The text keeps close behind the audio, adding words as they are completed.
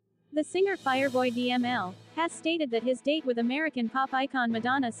The singer Fireboy DML has stated that his date with American pop icon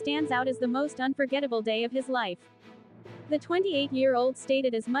Madonna stands out as the most unforgettable day of his life. The 28-year-old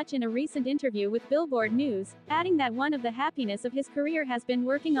stated as much in a recent interview with Billboard News, adding that one of the happiness of his career has been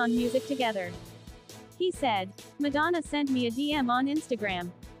working on music together. He said, "Madonna sent me a DM on Instagram.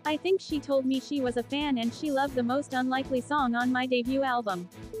 I think she told me she was a fan and she loved the most unlikely song on my debut album.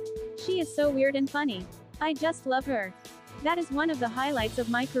 She is so weird and funny. I just love her. That is one of the highlights of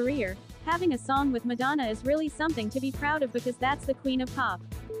my career. Having a song with Madonna is really something to be proud of because that's the queen of pop.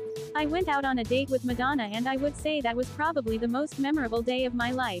 I went out on a date with Madonna and I would say that was probably the most memorable day of my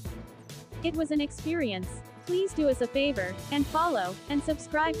life. It was an experience." Please do us a favor, and follow, and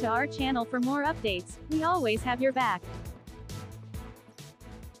subscribe to our channel for more updates. We always have your back.